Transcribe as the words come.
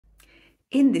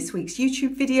In this week's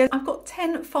YouTube video, I've got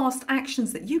 10 fast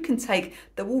actions that you can take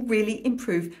that will really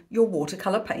improve your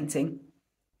watercolor painting.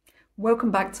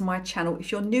 Welcome back to my channel. If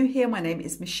you're new here, my name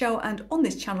is Michelle, and on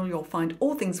this channel you'll find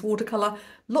all things watercolor,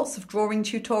 lots of drawing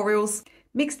tutorials,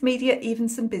 mixed media, even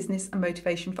some business and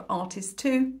motivation for artists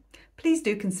too. Please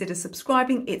do consider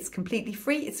subscribing. It's completely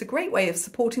free. It's a great way of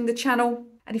supporting the channel.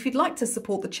 And if you'd like to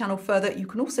support the channel further, you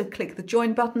can also click the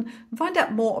join button and find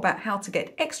out more about how to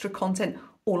get extra content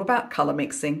all about colour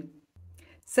mixing.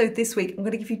 So this week, I'm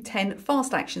going to give you 10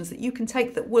 fast actions that you can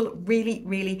take that will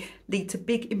really lead to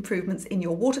big improvements in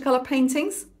your watercolour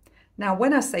paintings. Now,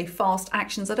 when I say fast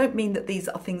actions, I don't mean that these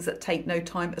are things that take no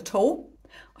time at all.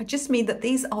 I just mean that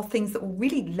these are things that will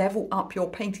really level up your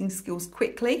painting skills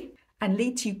quickly and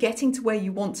lead to you getting to where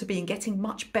you want to be and getting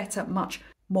much better, much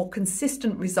more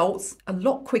consistent results a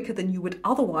lot quicker than you would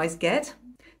otherwise get.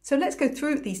 So let's go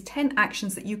through these 10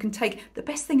 actions that you can take. The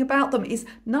best thing about them is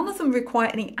none of them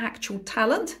require any actual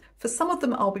talent. For some of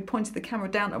them, I'll be pointing the camera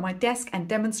down at my desk and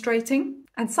demonstrating.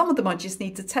 And some of them I just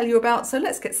need to tell you about. So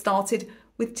let's get started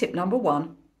with tip number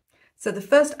 1. So the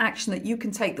first action that you can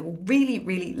take that will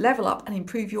really level up and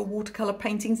improve your watercolor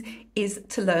paintings is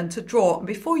to learn to draw. And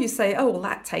before you say, oh, well,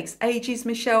 that takes ages,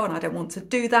 Michelle, and I don't want to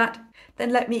do that,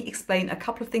 then let me explain a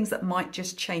couple of things that might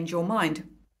just change your mind.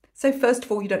 So first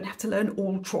of all, you don't have to learn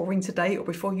all drawing today or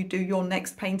before you do your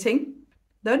next painting.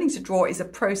 Learning to draw is a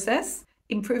process.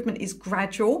 Improvement is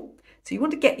gradual. So you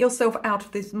want to get yourself out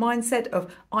of this mindset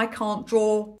of I can't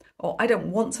draw or I don't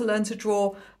want to learn to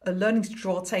draw. Learning to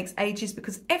draw takes ages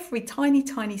because every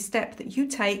tiny step that you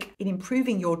take in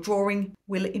improving your drawing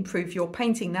will improve your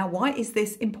painting. Now, why is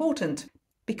this important?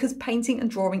 Because painting and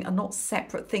drawing are not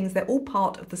separate things. They're all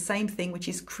part of the same thing, which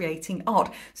is creating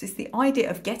art. So it's the idea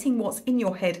of getting what's in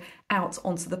your head out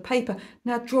onto the paper.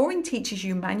 Now, drawing teaches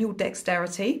you manual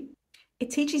dexterity.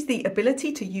 It teaches the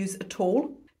ability to use a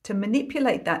tool, to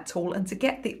manipulate that tool and to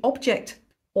get the object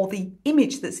or the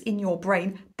image that's in your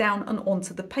brain down and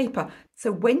onto the paper.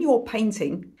 So when you're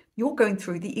painting, you're going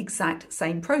through the exact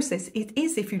same process. It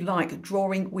is, if you like,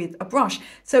 drawing with a brush.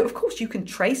 So of course you can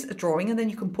trace a drawing and then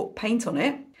you can put paint on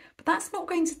it, but that's not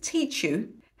going to teach you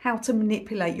how to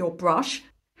manipulate your brush,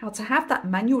 how to have that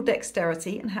manual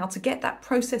dexterity and how to get that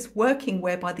process working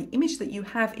whereby the image that you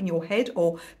have in your head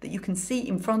or that you can see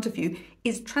in front of you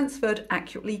is transferred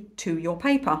accurately to your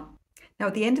paper. Now,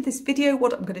 at the end of this video,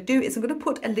 what I'm going to do is I'm going to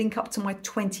put a link up to my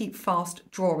 20 fast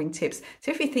drawing tips.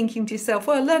 So if you're thinking to yourself,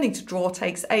 well, learning to draw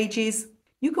takes ages,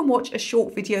 you can watch a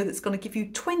short video that's going to give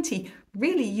you 20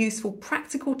 really useful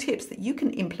practical tips that you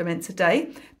can implement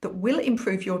today that will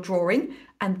improve your drawing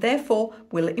and therefore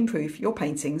will improve your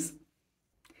paintings.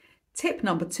 Tip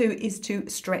number 2 is to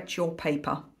stretch your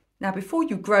paper. Now, before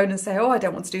you groan and say, oh, I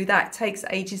don't want to do that, it takes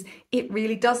ages, it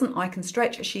really doesn't. I can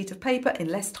stretch a sheet of paper in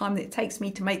less time than it takes me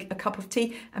to make a cup of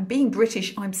tea. And being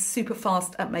British, I'm super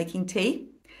fast at making tea.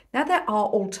 Now, there are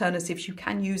alternatives. You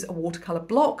can use a watercolor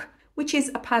block, which is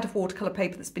a pad of watercolor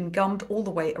paper that's been gummed all the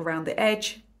way around the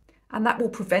edge. And that will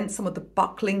prevent some of the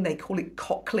buckling, they call it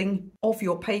cockling, of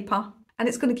your paper. And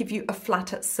it's going to give you a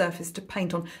flatter surface to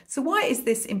paint on. So why is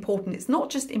this important? It's not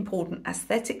just important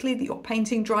aesthetically that your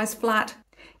painting dries flat.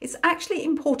 It's actually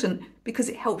important because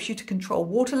it helps you to control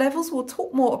water levels. We'll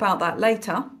talk more about that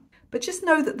later. But just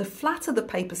know that the flatter the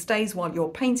paper stays while you're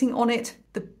painting on it,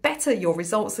 the better your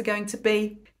results are going to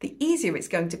be, the easier it's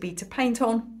going to be to paint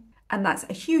on. And that's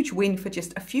a huge win for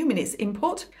just a few minutes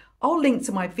input. I'll link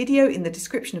to my video in the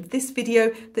description of this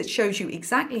video that shows you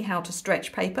exactly how to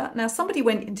stretch paper. Now, somebody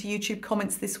went into YouTube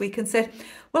comments this week and said,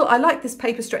 well, I like this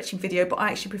paper stretching video, but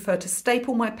I actually prefer to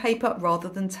staple my paper rather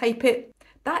than tape it.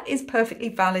 That is perfectly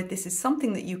valid. This is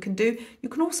something that you can do. You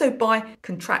can also buy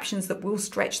contraptions that will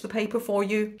stretch the paper for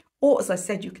you. Or, as I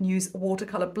said, you can use a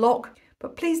watercolor block,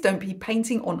 but please don't be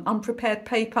painting on unprepared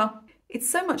paper. It's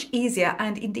so much easier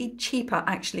and indeed cheaper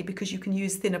actually because you can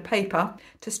use thinner paper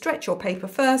to stretch your paper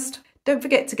first. Don't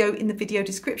forget to go in the video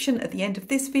description at the end of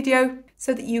this video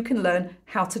so that you can learn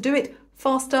how to do it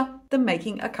faster than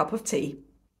making a cup of tea.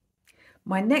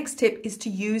 My next tip is to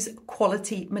use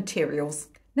quality materials.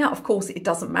 Now, of course, it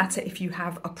doesn't matter if you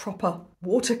have a proper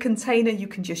water container, you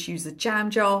can just use a jam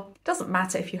jar. It doesn't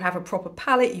matter if you have a proper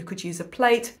palette, you could use a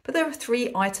plate. But there are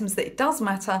 3 items that it does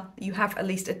matter that you have at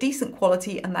least a decent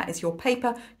quality, and that is your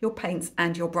paper, your paints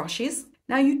and your brushes.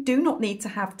 Now, you do not need to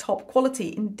have top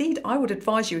quality. Indeed, I would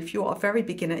advise you, if you are a very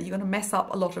beginner, you're going to mess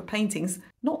up a lot of paintings,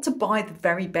 not to buy the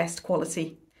very best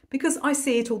quality. Because I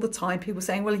see it all the time, people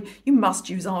saying, well, you must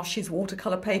use Arches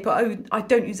watercolor paper. Oh, I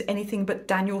don't use anything but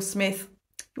Daniel Smith.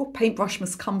 Your paintbrush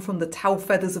must come from the tail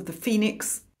feathers of the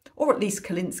phoenix, or at least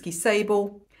Kolinsky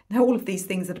sable. Now, all of these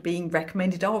things that are being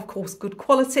recommended are, of course, good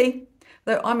quality.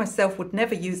 Though I myself would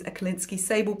never use a Kolinsky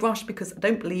sable brush because I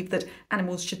don't believe that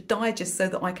animals should die just so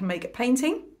that I can make a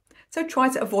painting. So try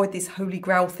to avoid this holy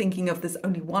grail thinking of there's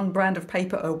only one brand of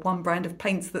paper or one brand of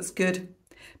paints that's good.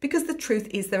 Because the truth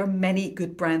is there are many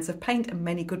good brands of paint and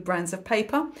many good brands of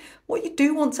paper. What you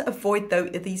do want to avoid though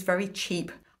are these very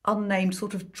cheap, unnamed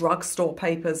sort of drugstore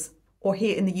papers. Or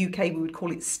here in the UK we would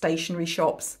call it stationery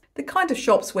shops. The kind of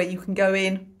shops where you can go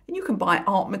in and you can buy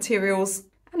art materials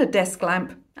and a desk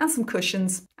lamp and some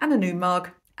cushions and a new mug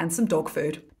and some dog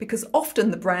food. Because often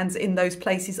the brands in those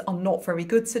places are not very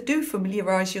good, so do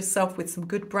familiarise yourself with some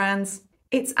good brands.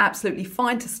 It's absolutely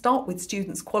fine to start with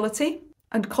students' quality.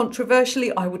 And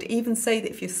controversially, I would even say that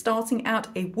if you're starting out,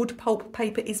 a wood pulp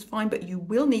paper is fine, but you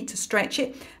will need to stretch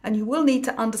it and you will need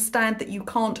to understand that you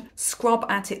can't scrub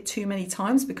at it too many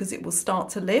times because it will start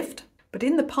to lift. But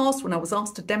in the past, when I was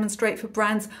asked to demonstrate for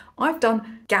brands, I've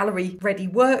done gallery ready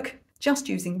work just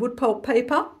using wood pulp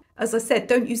paper. As I said,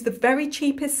 don't use the very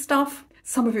cheapest stuff.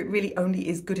 Some of it really only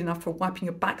is good enough for wiping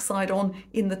your backside on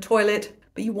in the toilet.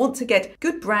 But you want to get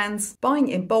good brands. Buying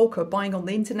in bulk or buying on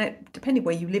the internet, depending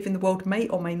where you live in the world, may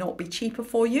or may not be cheaper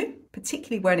for you.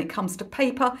 Particularly when it comes to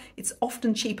paper, it's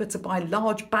often cheaper to buy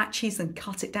large batches and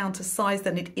cut it down to size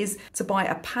than it is to buy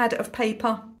a pad of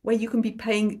paper, where you can be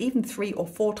paying even 3 or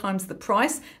 4 times the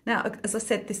price. Now, as I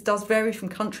said, this does vary from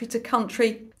country to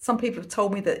country. Some people have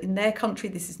told me that in their country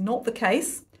this is not the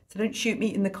case. So don't shoot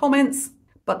me in the comments.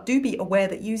 But do be aware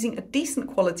that using a decent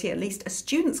quality, at least a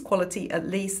student's quality at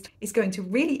least, is going to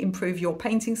really improve your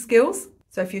painting skills.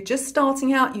 So if you're just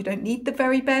starting out, you don't need the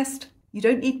very best. You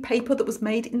don't need paper that was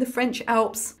made in the French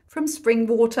Alps from spring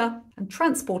water and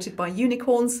transported by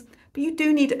unicorns, but you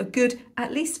do need a good,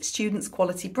 at least student's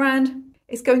quality brand.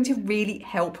 It's going to really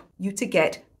help you to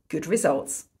get good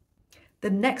results. The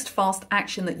next fast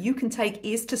action that you can take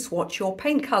is to swatch your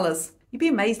paint colours. You'd be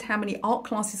amazed how many art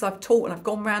classes I've taught and I've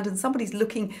gone around and somebody's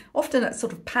looking often at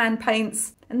sort of pan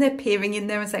paints and they're peering in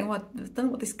there and saying, well, I don't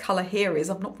know what this colour here is.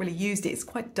 I've not really used it. It's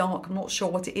quite dark. I'm not sure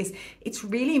what it is. It's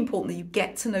really important that you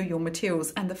get to know your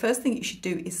materials. And the first thing you should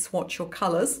do is swatch your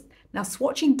colours. Now,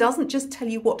 swatching doesn't just tell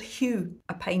you what hue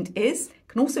a paint is. It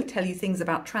can also tell you things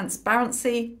about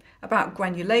transparency, about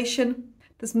granulation.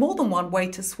 There's more than one way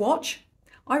to swatch.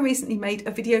 I recently made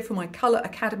a video for my Colour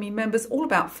Academy members all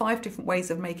about 5 different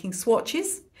ways of making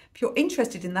swatches. If you're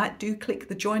interested in that, do click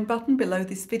the join button below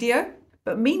this video.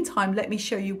 But meantime, let me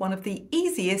show you one of the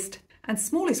easiest and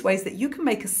smallest ways that you can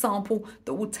make a sample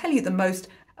that will tell you the most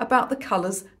about the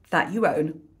colours that you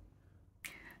own.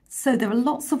 So there are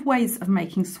lots of ways of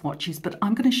making swatches, but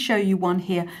I'm going to show you one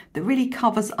here that really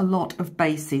covers a lot of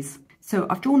bases. So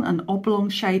I've drawn an oblong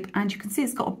shape and you can see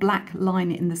it's got a black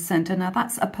line in the center. Now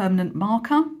that's a permanent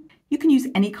marker. You can use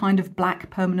any kind of black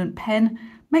permanent pen.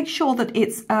 Make sure that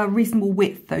it's a reasonable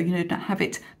width though, you know, don't have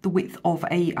it the width of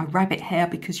a rabbit hair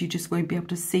because you just won't be able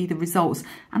to see the results.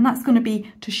 And that's going to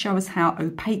be to show us how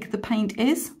opaque the paint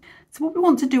is. So what we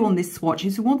want to do on this swatch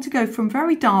is we want to go from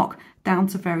very dark down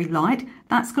to very light.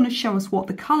 That's going to show us what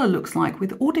the color looks like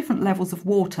with all different levels of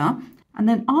water. And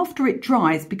then after it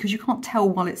dries, because you can't tell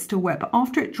while it's still wet, but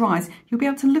after it dries, you'll be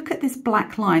able to look at this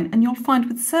black line and you'll find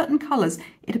with certain colours,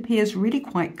 it appears really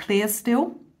quite clear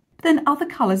still. But then other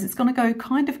colours, it's going to go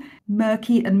kind of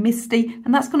murky and misty,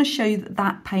 and that's going to show you that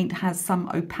that paint has some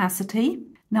opacity.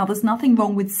 Now, there's nothing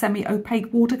wrong with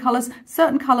semi-opaque watercolours.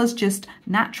 Certain colours just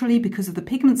naturally, because of the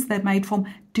pigments they're made from,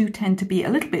 do tend to be a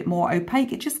little bit more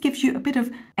opaque. It just gives you a bit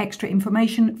of extra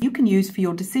information you can use for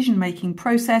your decision-making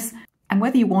process. And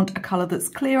whether you want a colour that's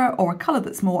clearer or a colour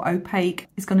that's more opaque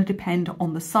is going to depend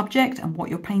on the subject and what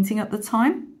you're painting at the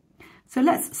time. So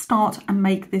let's start and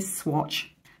make this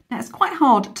swatch. Now it's quite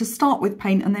hard to start with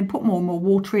paint and then put more and more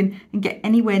water in and get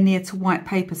anywhere near to white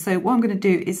paper. So what I'm going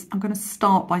to do is I'm going to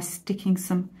start by sticking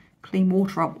some clean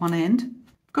water up one end.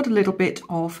 I've got a little bit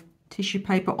of tissue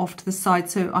paper off to the side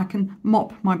so I can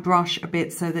mop my brush a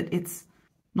bit so that it's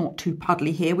not too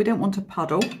puddly here. We don't want a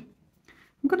puddle.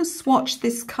 I'm going to swatch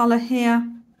this colour here,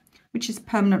 which is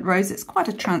Permanent Rose. It's quite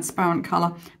a transparent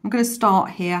colour. I'm going to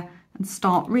start here and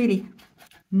start really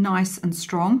nice and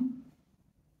strong.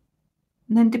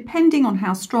 And then depending on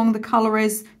how strong the colour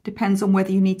is, depends on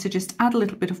whether you need to just add a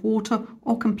little bit of water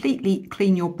or completely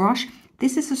clean your brush.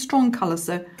 This is a strong colour,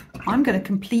 so I'm going to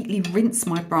completely rinse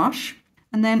my brush.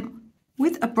 And then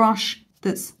with a brush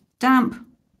that's damp,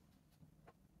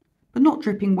 but not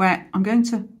dripping wet, I'm going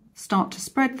to start to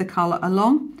spread the colour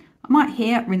along. I might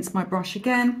here rinse my brush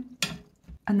again,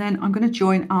 and then I'm going to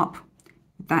join up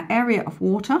that area of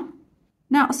water.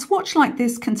 Now a swatch like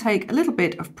this can take a little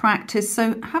bit of practice,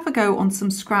 so have a go on some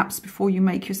scraps before you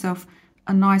make yourself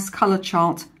a nice colour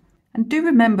chart. And do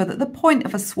remember that the point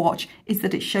of a swatch is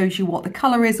that it shows you what the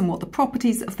colour is and what the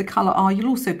properties of the colour are. You'll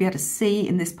also be able to see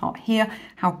in this part here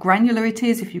how granular it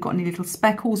is, if you've got any little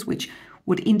speckles which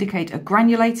would indicate a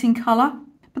granulating colour.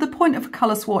 But the point of a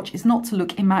colour swatch is not to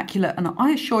look immaculate, and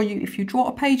I assure you, if you draw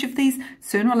a page of these,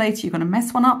 sooner or later you're going to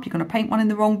mess one up, you're going to paint one in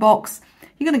the wrong box,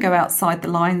 you're going to go outside the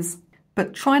lines,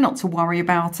 but try not to worry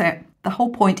about it. The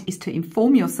whole point is to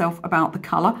inform yourself about the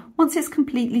colour. Once it's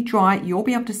completely dry, you'll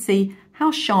be able to see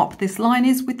how sharp this line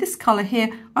is. With this colour here,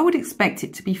 I would expect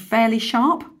it to be fairly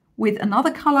sharp. With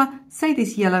another colour, say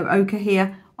this yellow ochre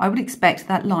here, I would expect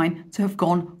that line to have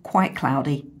gone quite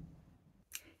cloudy.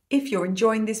 If you're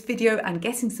enjoying this video and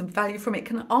getting some value from it,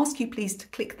 can I ask you please to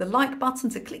click the like button,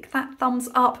 to click that thumbs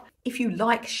up. If you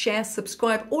like, share,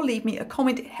 subscribe, or leave me a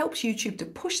comment, it helps YouTube to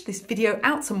push this video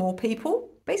out to more people.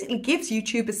 Basically gives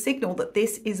YouTube a signal that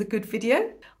this is a good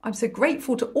video. I'm so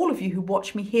grateful to all of you who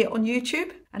watch me here on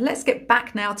YouTube. And let's get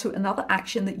back now to another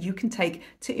action that you can take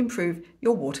to improve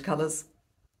your watercolours.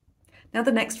 Now,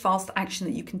 the next fast action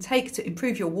that you can take to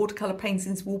improve your watercolour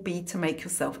paintings will be to make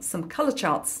yourself some colour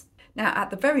charts. Now, at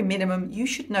the very minimum, you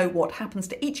should know what happens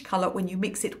to each colour when you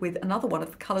mix it with another one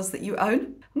of the colours that you own.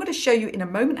 I'm going to show you in a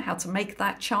moment how to make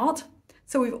that chart.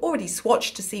 So we've already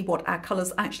swatched to see what our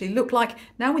colours actually look like.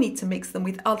 Now we need to mix them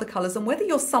with other colours. And whether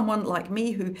you're someone like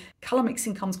me who colour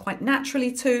mixing comes quite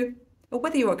naturally to, or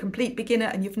whether you're a complete beginner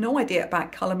and you've no idea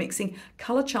about colour mixing,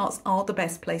 colour charts are the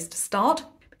best place to start.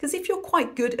 Because if you're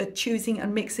quite good at choosing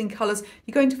and mixing colours,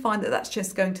 you're going to find that that's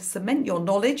just going to cement your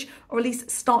knowledge, or at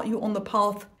least start you on the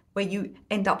path where you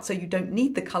end up so you don't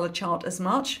need the colour chart as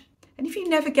much. And if you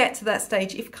never get to that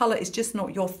stage, if colour is just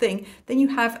not your thing, then you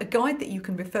have a guide that you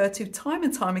can refer to time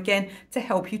and time again to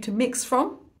help you to mix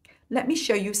from. Let me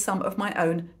show you some of my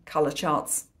own colour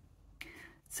charts.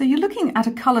 So you're looking at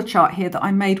a colour chart here that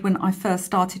I made when I first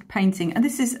started painting, and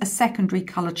this is a secondary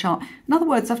colour chart. In other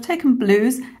words, I've taken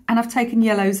blues and I've taken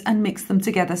yellows and mixed them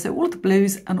together. So all of the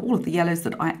blues and all of the yellows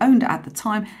that I owned at the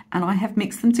time, and I have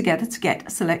mixed them together to get a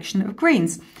selection of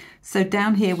greens. So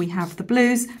down here we have the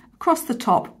blues. Across the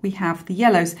top, we have the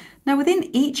yellows. Now within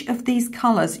each of these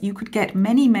colours, you could get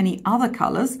many other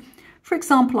colours. For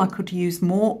example, I could use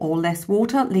more or less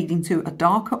water, leading to a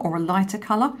darker or a lighter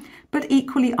colour. But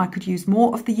equally, I could use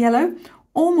more of the yellow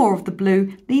or more of the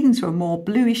blue, leading to a more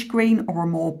bluish green or a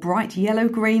more bright yellow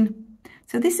green.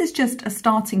 So this is just a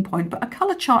starting point, but a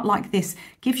colour chart like this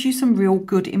gives you some real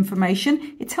good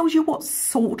information. It tells you what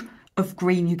sort of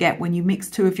green you get when you mix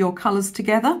two of your colours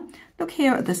together. Look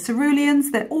here at the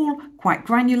ceruleans, they're all quite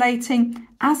granulating,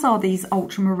 as are these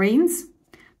ultramarines.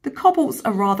 The cobalts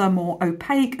are rather more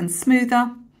opaque and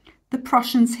smoother. The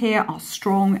Prussians here are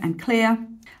strong and clear.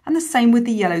 And the same with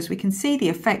the yellows. We can see the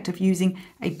effect of using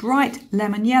a bright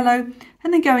lemon yellow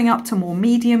and then going up to more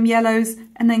medium yellows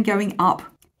and then going up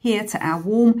here to our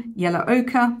warm yellow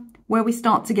ochre, where we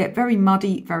start to get very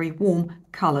muddy, very warm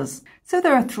colours. So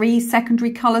there are 3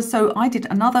 secondary colours. So I did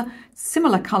another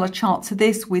similar colour chart to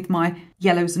this with my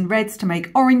yellows and reds to make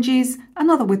oranges,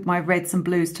 another with my reds and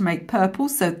blues to make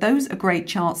purples. So those are great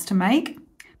charts to make.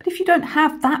 But if you don't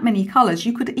have that many colours,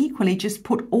 you could equally just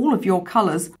put all of your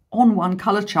colours on one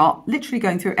colour chart, literally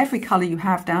going through every colour you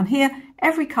have down here,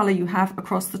 every colour you have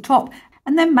across the top,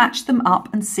 and then match them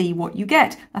up and see what you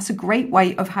get. That's a great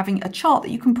way of having a chart that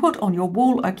you can put on your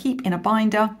wall or keep in a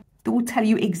binder that will tell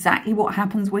you exactly what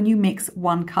happens when you mix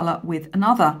one colour with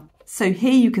another. So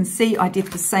here you can see I did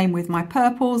the same with my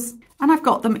purples, and I've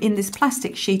got them in this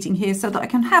plastic sheeting here so that I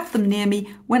can have them near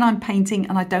me when I'm painting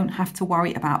and I don't have to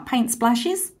worry about paint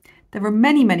splashes. There are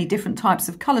many different types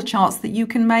of colour charts that you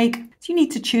can make. So you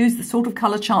need to choose the sort of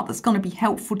colour chart that's going to be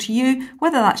helpful to you,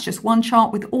 whether that's just one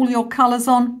chart with all your colours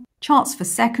on, charts for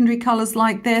secondary colours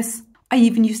like this. I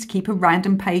even used to keep a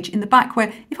random page in the back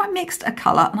where if I mixed a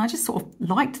colour and I just sort of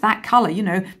liked that colour, you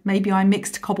know, maybe I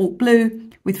mixed cobalt blue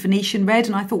with Venetian red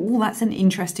and I thought, oh, that's an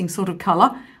interesting sort of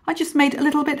colour. I just made a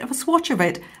little bit of a swatch of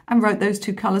it and wrote those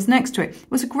 2 colours next to it. It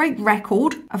was a great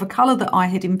record of a colour that I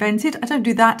had invented. I don't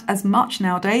do that as much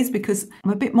nowadays because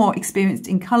I'm a bit more experienced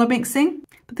in colour mixing.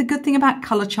 But the good thing about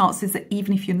colour charts is that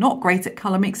even if you're not great at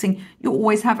colour mixing, you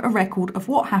always have a record of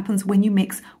what happens when you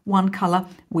mix one colour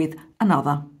with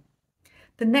another.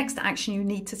 The next action you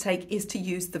need to take is to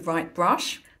use the right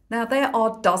brush. Now there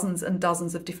are dozens and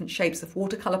dozens of different shapes of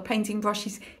watercolour painting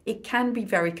brushes. It can be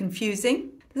very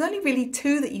confusing. There's only really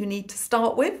 2 that you need to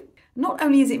start with. Not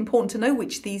only is it important to know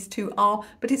which these 2 are,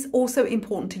 but it's also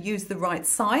important to use the right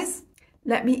size.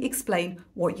 Let me explain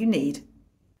what you need.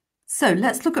 So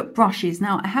let's look at brushes.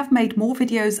 Now, I have made more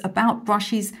videos about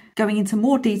brushes, going into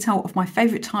more detail of my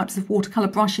favourite types of watercolour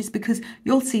brushes, because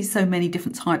you'll see so many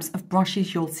different types of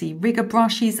brushes. You'll see rigger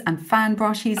brushes and fan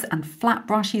brushes and flat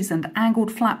brushes and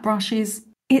angled flat brushes.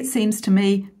 It seems to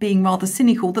me, being rather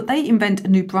cynical, that they invent a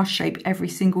new brush shape every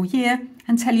single year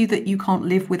and tell you that you can't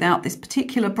live without this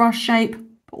particular brush shape.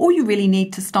 All you really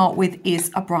need to start with is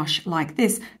a brush like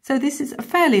this. So this is a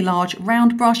fairly large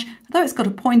round brush. Though it's got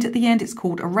a point at the end, it's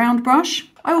called a round brush.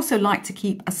 I also like to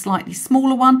keep a slightly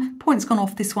smaller one. Point's gone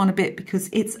off this one a bit because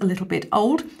it's a little bit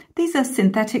old. These are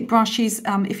synthetic brushes.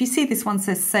 If you see this one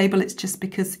says sable, it's just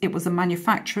because it was a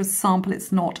manufacturer's sample.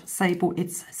 It's not sable,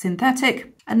 it's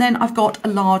synthetic. And then I've got a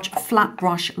large flat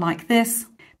brush like this.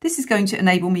 This is going to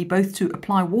enable me both to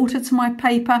apply water to my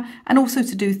paper and also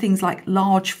to do things like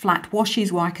large flat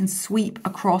washes where I can sweep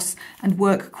across and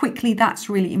work quickly. That's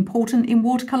really important in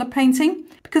watercolour painting,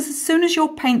 because as soon as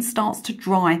your paint starts to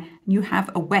dry and you have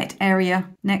a wet area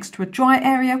next to a dry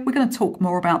area, we're going to talk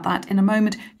more about that in a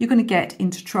moment, you're going to get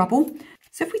into trouble.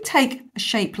 So if we take a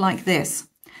shape like this,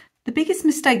 the biggest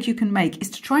mistake you can make is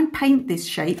to try and paint this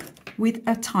shape with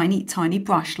a tiny, tiny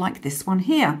brush like this one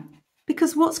here.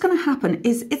 Because what's going to happen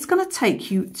is it's going to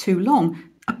take you too long.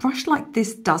 A brush like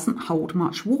this doesn't hold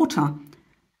much water.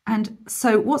 And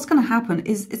so what's going to happen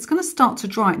is it's going to start to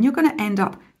dry and you're going to end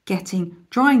up getting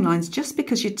drying lines just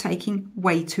because you're taking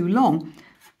way too long.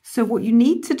 So what you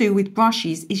need to do with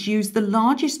brushes is use the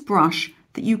largest brush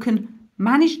that you can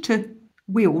manage to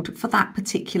wield for that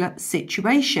particular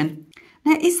situation.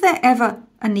 Now, is there ever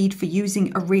a need for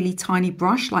using a really tiny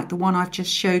brush like the one I've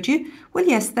just showed you? Well,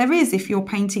 yes, there is if you're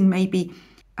painting maybe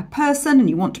a person and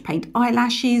you want to paint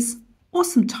eyelashes or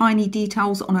some tiny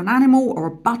details on an animal or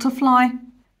a butterfly.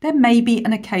 There may be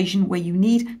an occasion where you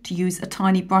need to use a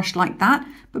tiny brush like that,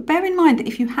 but bear in mind that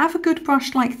if you have a good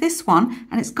brush like this one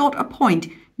and it's got a point,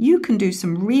 you can do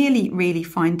some really, really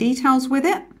fine details with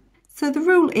it. So the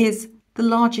rule is the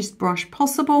largest brush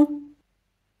possible.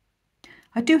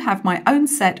 I do have my own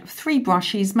set of 3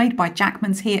 brushes made by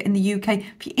Jackman's here in the UK.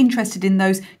 If you're interested in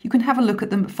those, you can have a look at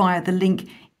them via the link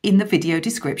in the video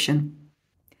description.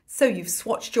 So you've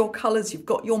swatched your colours, you've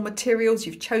got your materials,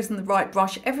 you've chosen the right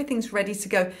brush, everything's ready to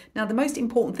go. Now, the most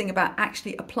important thing about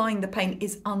actually applying the paint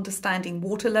is understanding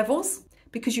water levels,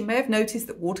 because you may have noticed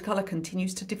that watercolour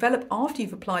continues to develop after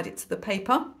you've applied it to the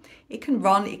paper. It can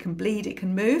run, it can bleed, it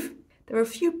can move. There are a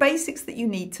few basics that you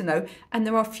need to know, and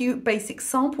there are a few basic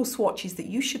sample swatches that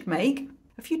you should make.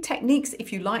 A few techniques,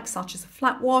 if you like, such as a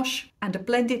flat wash and a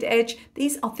blended edge.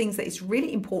 These are things that it's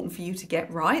really important for you to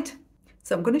get right.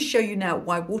 So I'm going to show you now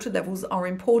why water levels are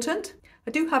important.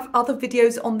 I do have other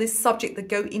videos on this subject that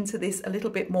go into this a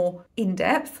little bit more in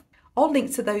depth. I'll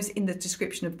link to those in the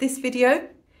description of this video.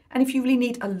 And if you really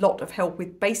need a lot of help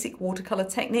with basic watercolour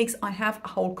techniques, I have a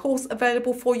whole course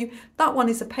available for you. That one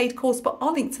is a paid course, but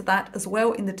I'll link to that as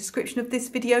well in the description of this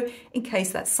video in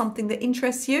case that's something that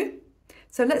interests you.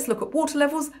 So let's look at water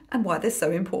levels and why they're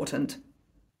so important.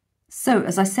 So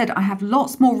as I said, I have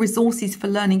lots more resources for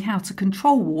learning how to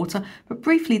control water, but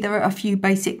briefly there are a few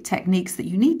basic techniques that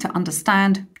you need to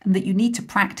understand and that you need to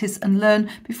practice and learn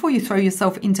before you throw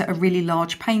yourself into a really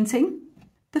large painting.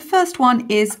 The first one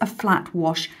is a flat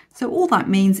wash. So all that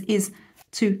means is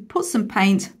to put some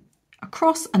paint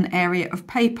across an area of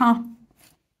paper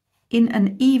in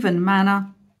an even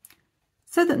manner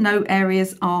so that no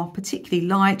areas are particularly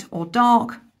light or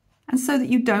dark and so that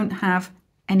you don't have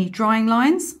any drying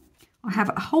lines. I have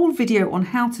a whole video on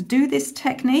how to do this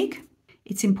technique.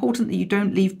 It's important that you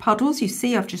don't leave puddles. You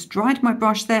see, I've just dried my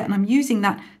brush there and I'm using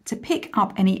that to pick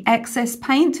up any excess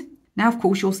paint. Now, of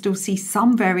course, you'll still see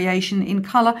some variation in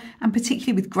colour, and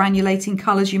particularly with granulating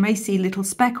colours, you may see little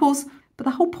speckles, but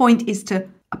the whole point is to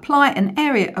apply an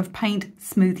area of paint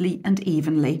smoothly and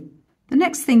evenly. The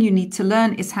next thing you need to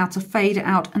learn is how to fade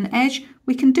out an edge.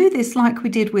 We can do this like we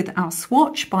did with our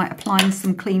swatch by applying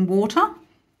some clean water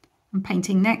and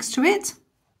painting next to it.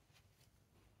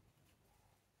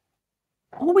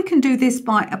 Or we can do this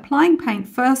by applying paint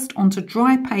first onto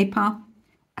dry paper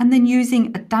and then using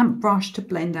a damp brush to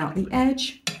blend out the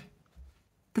edge.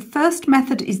 The first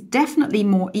method is definitely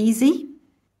more easy,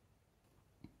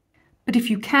 but if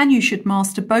you can, you should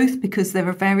master both because there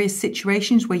are various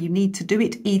situations where you need to do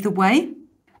it either way.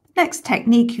 The next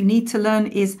technique you need to learn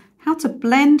is how to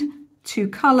blend 2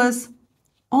 colours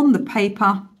on the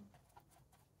paper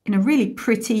in a really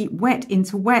pretty wet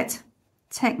into wet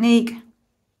technique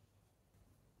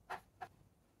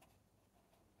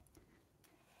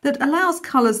that allows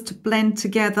colours to blend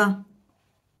together,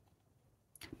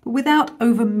 but without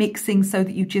over mixing so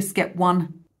that you just get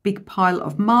one big pile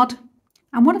of mud.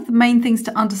 And one of the main things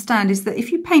to understand is that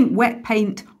if you paint wet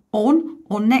paint on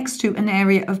or next to an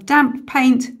area of damp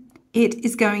paint, it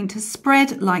is going to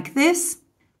spread like this.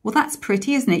 Well, that's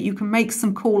pretty, isn't it? You can make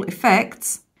some cool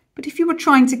effects. But if you were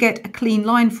trying to get a clean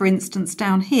line, for instance,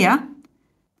 down here,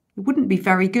 it wouldn't be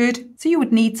very good. So you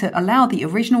would need to allow the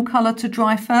original colour to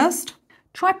dry first.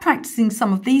 Try practicing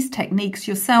some of these techniques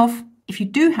yourself. If you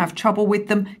do have trouble with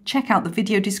them, check out the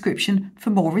video description for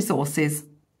more resources.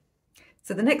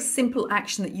 So the next simple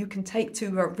action that you can take to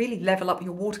really level up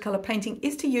your watercolour painting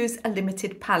is to use a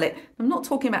limited palette. I'm not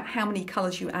talking about how many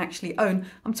colours you actually own.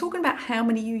 I'm talking about how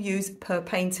many you use per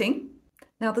painting.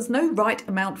 Now, there's no right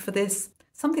amount for this.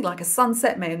 Something like a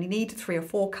sunset may only need 3 or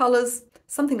 4 colours.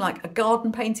 Something like a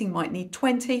garden painting might need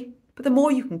 20. But the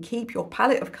more you can keep your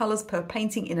palette of colours per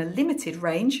painting in a limited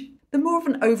range, the more of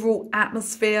an overall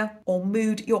atmosphere or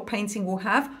mood your painting will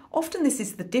have. Often this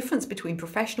is the difference between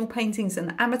professional paintings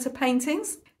and amateur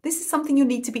paintings. This is something you'll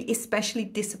need to be especially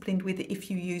disciplined with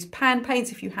if you use pan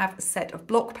paints, if you have a set of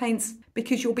block paints,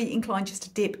 because you'll be inclined just to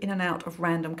dip in and out of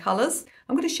random colours.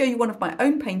 I'm going to show you one of my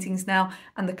own paintings now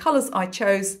and the colours I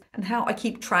chose and how I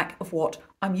keep track of what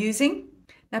I'm using.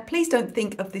 Now, please don't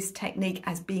think of this technique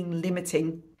as being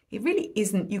limiting. It really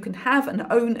isn't. You can have and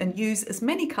own and use as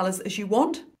many colours as you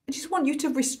want. I just want you to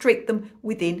restrict them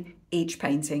within each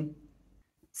painting.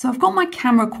 So I've got my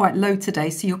camera quite low today,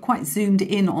 so you're quite zoomed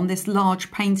in on this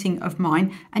large painting of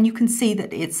mine, and you can see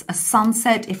that it's a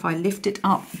sunset. If I lift it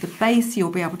up the base,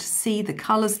 you'll be able to see the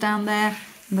colours down there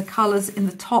and the colours in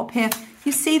the top here.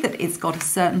 You see that it's got a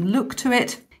certain look to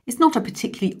it. It's not a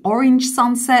particularly orange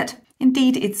sunset.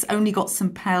 Indeed, it's only got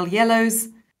some pale yellows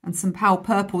and some pale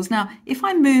purples. Now, if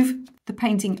I move the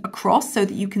painting across so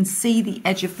that you can see the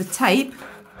edge of the tape,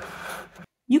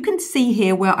 you can see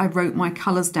here where I wrote my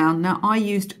colours down. Now, I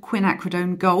used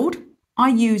quinacridone gold. I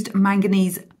used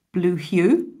manganese blue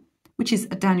hue, which is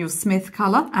a Daniel Smith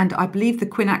colour, and I believe the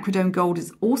quinacridone gold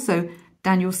is also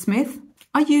Daniel Smith.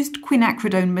 I used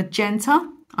quinacridone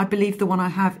magenta. I believe the one I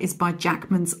have is by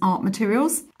Jackman's Art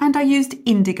Materials. And I used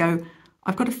indigo.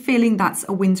 I've got a feeling that's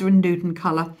a Winsor & Newton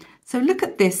colour. So look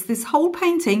at this. This whole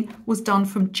painting was done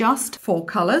from just 4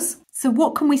 colours. So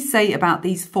what can we say about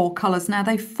these 4 colours? Now,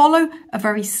 they follow a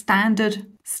very standard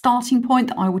starting point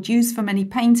that I would use for many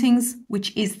paintings,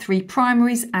 which is 3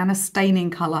 primaries and a staining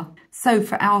colour. So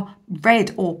for our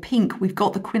red or pink, we've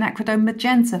got the quinacridone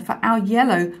magenta. For our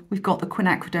yellow, we've got the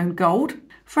quinacridone gold.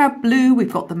 For our blue,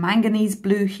 we've got the manganese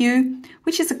blue hue,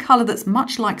 which is a colour that's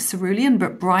much like cerulean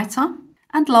but brighter.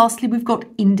 And lastly, we've got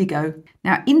indigo.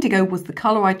 Now, indigo was the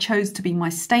colour I chose to be my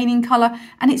staining colour,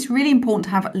 and it's really important to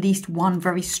have at least one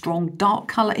very strong dark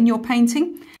colour in your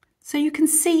painting. So you can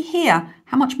see here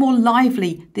how much more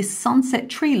lively this sunset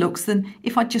tree looks than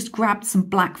if I just grabbed some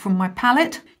black from my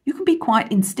palette. You can be quite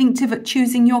instinctive at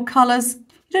choosing your colours.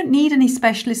 You don't need any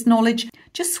specialist knowledge.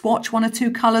 Just swatch 1 or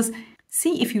 2 colours.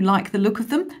 See if you like the look of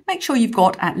them. Make sure you've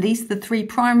got at least the 3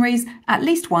 primaries, at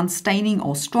least 1 staining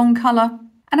or strong colour,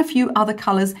 and a few other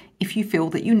colours if you feel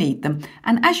that you need them.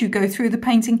 And as you go through the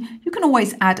painting, you can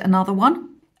always add another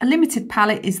one. A limited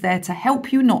palette is there to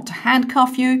help you, not to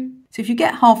handcuff you. So if you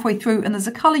get halfway through and there's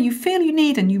a colour you feel you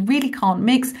need and you really can't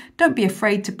mix, don't be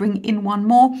afraid to bring in one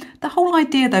more. The whole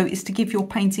idea though is to give your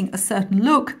painting a certain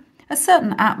look, a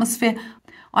certain atmosphere.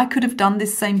 I could have done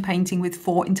this same painting with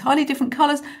 4 entirely different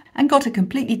colours and got a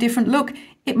completely different look.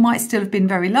 It might still have been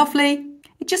very lovely.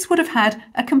 It just would have had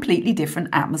a completely different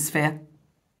atmosphere.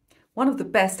 One of the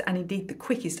best and indeed the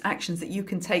quickest actions that you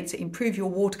can take to improve your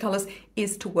watercolours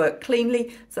is to work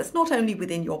cleanly. So that's not only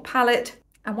within your palette.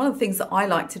 And one of the things that I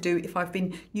like to do if I've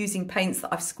been using paints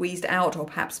that I've squeezed out, or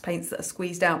perhaps paints that are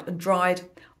squeezed out and dried,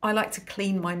 I like to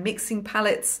clean my mixing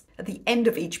palettes. At the end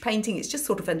of each painting, it's just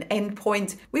sort of an end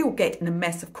point. We all get in a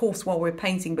mess, of course, while we're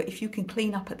painting, but if you can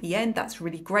clean up at the end, that's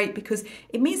really great because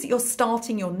it means that you're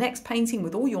starting your next painting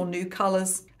with all your new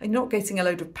colours and you're not getting a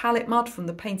load of palette mud from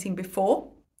the painting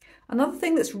before. Another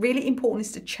thing that's really important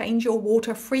is to change your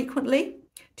water frequently,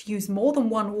 to use more than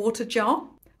 1 water jar.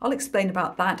 I'll explain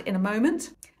about that in a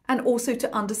moment. And also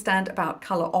to understand about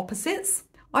colour opposites.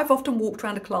 I've often walked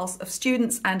around a class of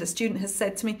students and a student has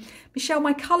said to me, Michelle,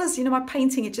 my colours, my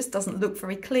painting, it just doesn't look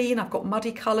very clean. I've got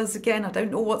muddy colours again. I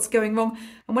don't know what's going wrong.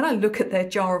 And when I look at their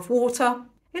jar of water,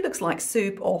 it looks like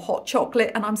soup or hot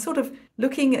chocolate. And I'm sort of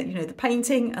looking at, the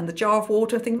painting and the jar of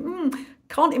water, thinking,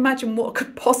 can't imagine what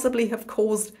could possibly have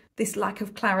caused this lack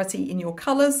of clarity in your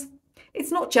colours. It's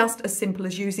not just as simple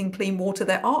as using clean water.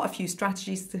 There are a few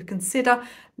strategies to consider.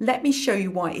 Let me show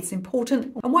you why it's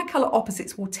important and why colour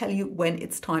opposites will tell you when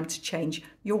it's time to change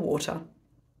your water.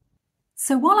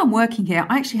 So while I'm working here,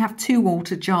 I actually have 2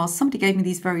 water jars. Somebody gave me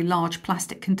these very large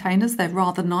plastic containers. They're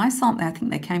rather nice, aren't they? I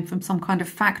think they came from some kind of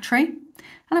factory.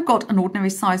 And I've got an ordinary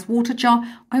size water jar.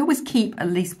 I always keep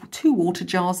at least 2 water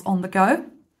jars on the go.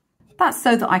 That's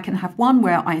so that I can have one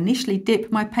where I initially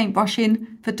dip my paintbrush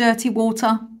in for dirty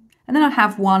water, and then I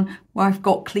have one where I've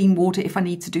got clean water if I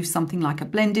need to do something like a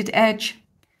blended edge.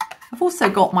 I've also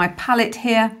got my palette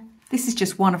here. This is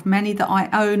just one of many that I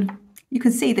own. You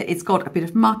can see that it's got a bit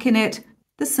of muck in it.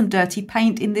 There's some dirty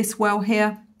paint in this well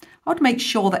here. I would make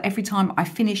sure that every time I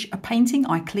finish a painting,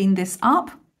 I clean this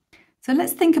up. So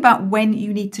let's think about when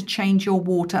you need to change your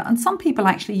water. And some people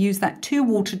actually use that 2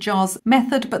 water jars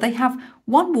method, but they have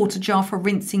 1 water jar for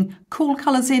rinsing cool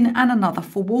colours in and another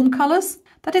for warm colours.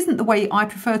 That isn't the way I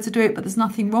prefer to do it, but there's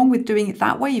nothing wrong with doing it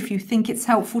that way if you think it's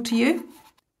helpful to you.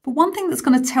 But one thing that's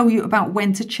going to tell you about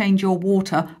when to change your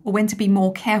water or when to be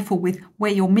more careful with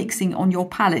where you're mixing on your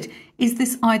palette is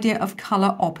this idea of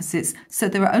colour opposites. So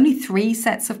there are only 3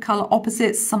 sets of colour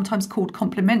opposites, sometimes called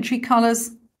complementary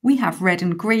colours. We have red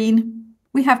and green,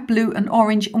 we have blue and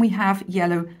orange, and we have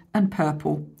yellow and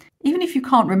purple. Even if you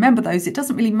can't remember those, it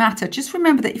doesn't really matter. Just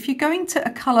remember that if you're going to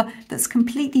a colour that's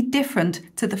completely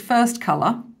different to the first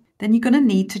colour, then you're going to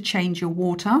need to change your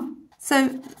water.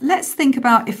 So let's think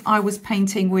about if I was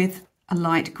painting with a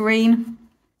light green,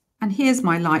 and here's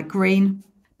my light green.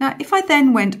 Now, if I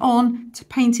then went on to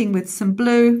painting with some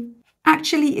blue,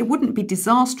 actually it wouldn't be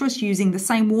disastrous using the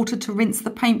same water to rinse the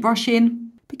paintbrush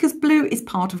in, because blue is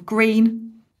part of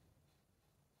green.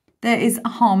 There is a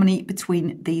harmony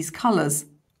between these colours.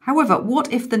 However,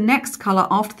 what if the next colour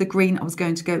after the green I was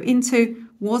going to go into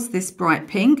was this bright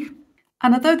pink?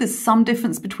 And although there's some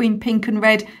difference between pink and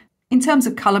red, in terms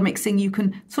of colour mixing, you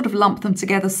can sort of lump them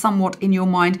together somewhat in your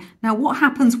mind. Now, what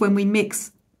happens when we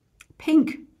mix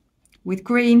pink with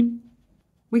green?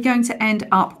 We're going to end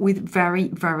up with very,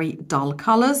 very dull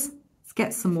colours. Let's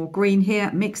get some more green here,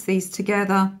 mix these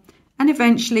together, and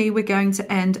eventually we're going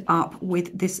to end up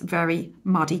with this very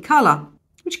muddy colour,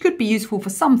 which could be useful for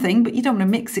something, but you don't want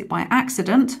to mix it by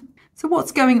accident. So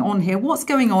what's going on here? What's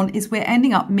going on is we're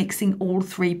ending up mixing all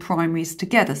 3 primaries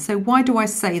together. So why do I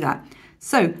say that?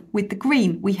 So with the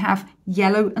green, we have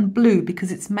yellow and blue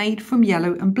because it's made from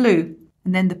yellow and blue.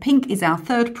 And then the pink is our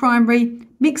 3rd primary.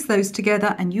 Mix those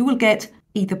together and you will get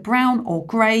either brown or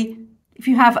grey. If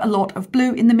you have a lot of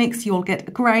blue in the mix, you'll get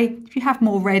a grey. If you have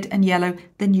more red and yellow,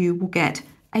 then you will get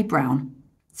a brown.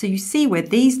 So you see where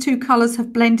these 2 colours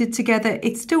have blended together,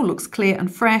 it still looks clear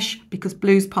and fresh because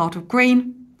blue's part of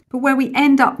green. But where we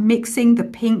end up mixing the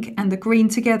pink and the green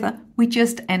together, we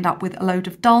just end up with a load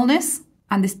of dullness.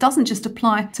 And this doesn't just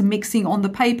apply to mixing on the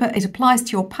paper, it applies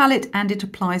to your palette and it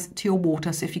applies to your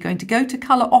water. So if you're going to go to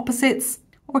colour opposites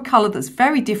or a colour that's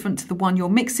very different to the one you're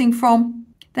mixing from,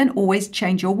 then always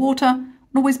change your water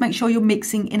and always make sure you're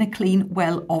mixing in a clean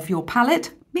well of your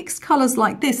palette. Mixed colours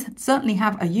like this certainly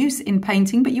have a use in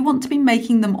painting, but you want to be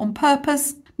making them on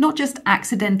purpose, not just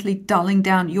accidentally dulling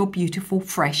down your beautiful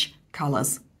fresh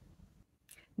colours.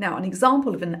 Now, an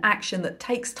example of an action that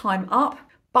takes time up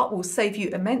but will save you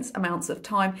immense amounts of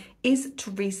time is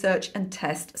to research and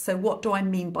test. So what do I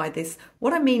mean by this?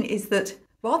 What I mean is that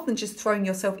rather than just throwing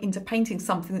yourself into painting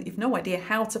something that you've no idea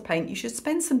how to paint, you should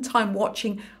spend some time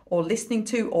watching or listening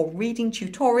to or reading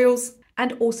tutorials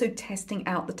and also testing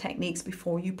out the techniques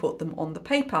before you put them on the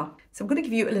paper. So I'm going to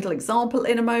give you a little example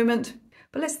in a moment,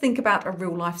 but let's think about a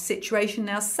real life situation.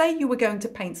 Now, say you were going to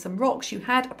paint some rocks. You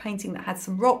had a painting that had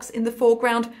some rocks in the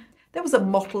foreground. There was a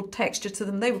mottled texture to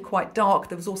them. They were quite dark.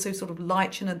 There was also sort of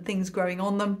lichen and things growing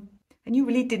on them. And you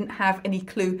really didn't have any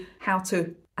clue how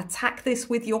to attack this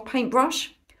with your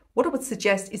paintbrush. What I would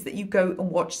suggest is that you go and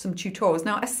watch some tutorials.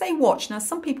 Now, I say watch. Now,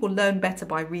 some people learn better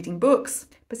by reading books.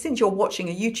 But since you're watching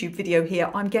a YouTube video here,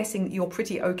 I'm guessing that you're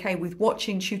pretty okay with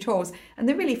watching tutorials. And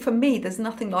then really, for me, there's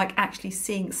nothing like actually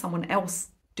seeing someone else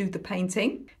do the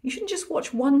painting. You shouldn't just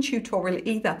watch one tutorial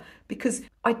either, because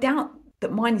I doubt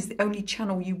that mine is the only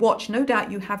channel you watch. No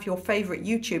doubt you have your favourite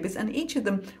YouTubers, and each of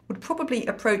them would probably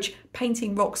approach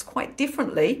painting rocks quite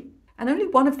differently. And only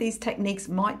one of these techniques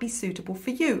might be suitable for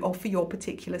you or for your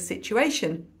particular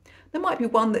situation. There might be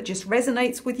one that just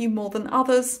resonates with you more than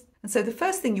others. And so the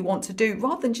first thing you want to do,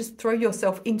 rather than just throw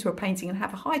yourself into a painting and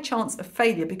have a high chance of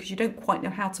failure because you don't quite know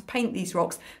how to paint these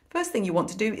rocks, first thing you want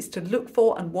to do is to look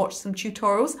for and watch some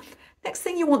tutorials. Next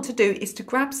thing you want to do is to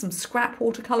grab some scrap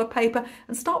watercolour paper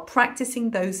and start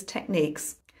practicing those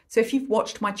techniques. So if you've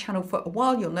watched my channel for a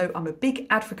while, you'll know I'm a big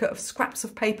advocate of scraps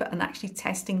of paper and actually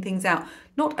testing things out.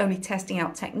 Not only testing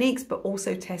out techniques, but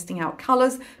also testing out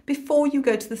colours before you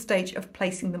go to the stage of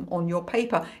placing them on your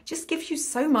paper. It just gives you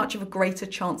so much of a greater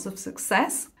chance of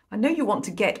success. I know you want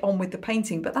to get on with the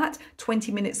painting, but that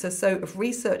 20 minutes or so of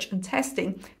research and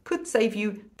testing could save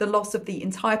you the loss of the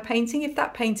entire painting. If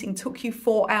that painting took you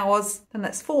 4 hours, then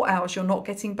that's 4 hours you're not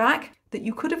getting back that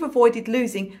you could have avoided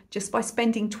losing just by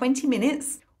spending 20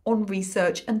 minutes on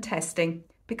research and testing.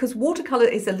 Because watercolor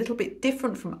is a little bit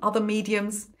different from other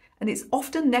mediums, and it's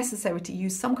often necessary to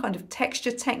use some kind of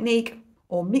texture technique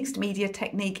or mixed media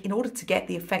technique in order to get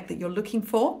the effect that you're looking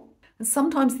for. And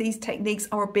sometimes these techniques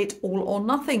are a bit all or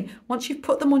nothing. Once you've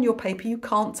put them on your paper, you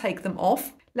can't take them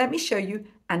off. Let me show you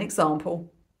an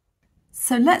example.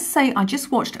 So let's say I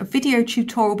just watched a video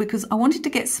tutorial because I wanted to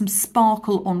get some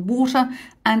sparkle on water,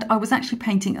 and I was actually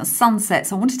painting a sunset.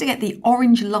 So I wanted to get the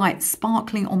orange light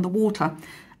sparkling on the water.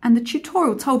 And the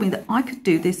tutorial told me that I could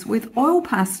do this with oil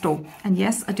pastel. And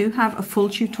yes, I do have a full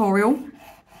tutorial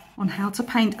on how to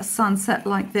paint a sunset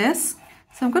like this.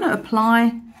 So I'm going to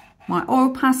apply my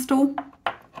oil pastel.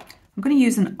 I'm going to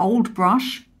use an old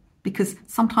brush because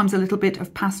sometimes a little bit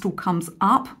of pastel comes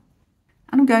up.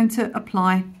 And I'm going to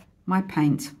apply my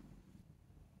paint.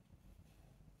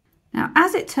 Now,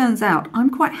 as it turns out, I'm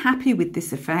quite happy with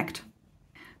this effect.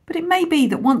 But it may be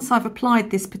that once I've applied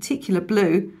this particular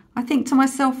blue, I think to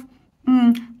myself,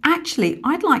 actually,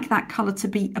 I'd like that colour to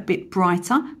be a bit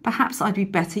brighter. Perhaps I'd be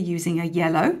better using a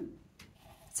yellow.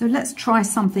 So let's try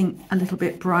something a little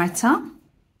bit brighter.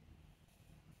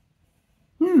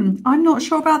 I'm not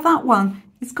sure about that one.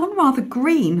 It's gone rather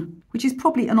green, which is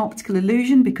probably an optical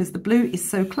illusion because the blue is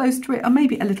so close to it, or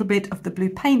maybe a little bit of the blue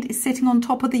paint is sitting on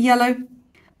top of the yellow.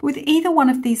 But with either one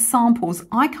of these samples,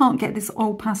 I can't get this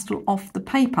oil pastel off the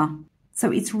paper.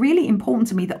 So it's really important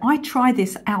to me that I try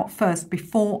this out first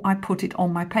before I put it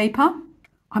on my paper.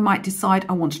 I might decide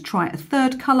I want to try a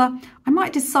third colour. I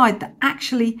might decide that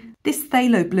actually this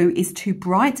phthalo blue is too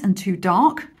bright and too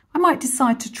dark. I might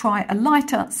decide to try a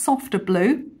lighter, softer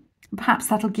blue. Perhaps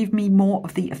that'll give me more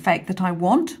of the effect that I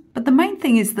want. But the main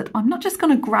thing is that I'm not just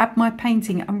going to grab my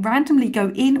painting and randomly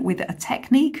go in with a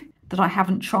technique that I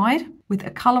haven't tried, with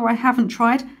a colour I haven't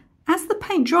tried. As the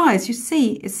paint dries, you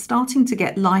see it's starting to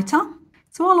get lighter.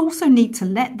 So I'll also need to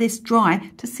let this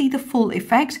dry to see the full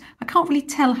effect. I can't really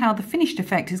tell how the finished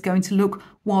effect is going to look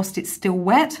whilst it's still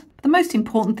wet. But the most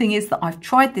important thing is that I've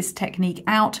tried this technique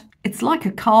out. It's like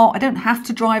a car. I don't have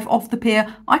to drive off the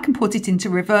pier. I can put it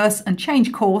into reverse and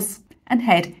change course and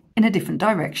head in a different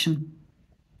direction.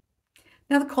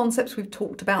 Now, the concepts we've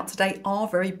talked about today are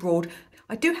very broad.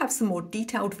 I do have some more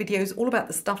detailed videos all about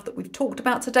the stuff that we've talked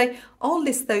about today. I'll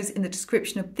list those in the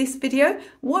description of this video.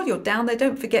 While you're down there,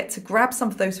 don't forget to grab some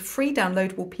of those free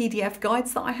downloadable PDF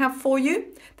guides that I have for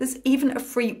you. There's even a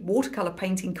free watercolor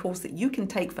painting course that you can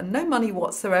take for no money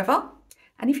whatsoever.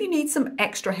 And if you need some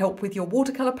extra help with your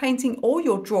watercolor painting or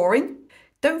your drawing,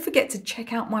 don't forget to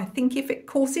check out my Thinkific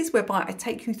courses, whereby I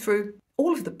take you through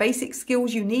all of the basic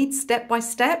skills you need step by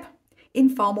step in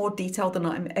far more detail than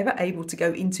I'm ever able to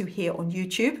go into here on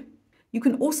YouTube. You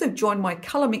can also join my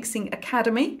Color Mixing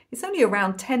Academy. It's only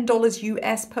around $10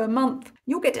 US per month.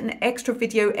 You'll get an extra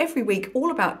video every week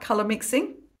all about color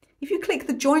mixing. If you click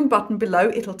the join button below,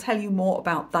 it'll tell you more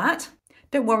about that.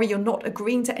 Don't worry, you're not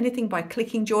agreeing to anything by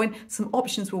clicking join. Some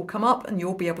options will come up and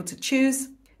you'll be able to choose.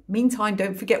 Meantime,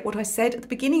 don't forget what I said at the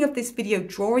beginning of this video.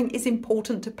 Drawing is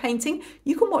important to painting.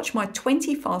 You can watch my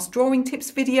 20 fast drawing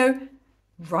tips video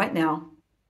right now.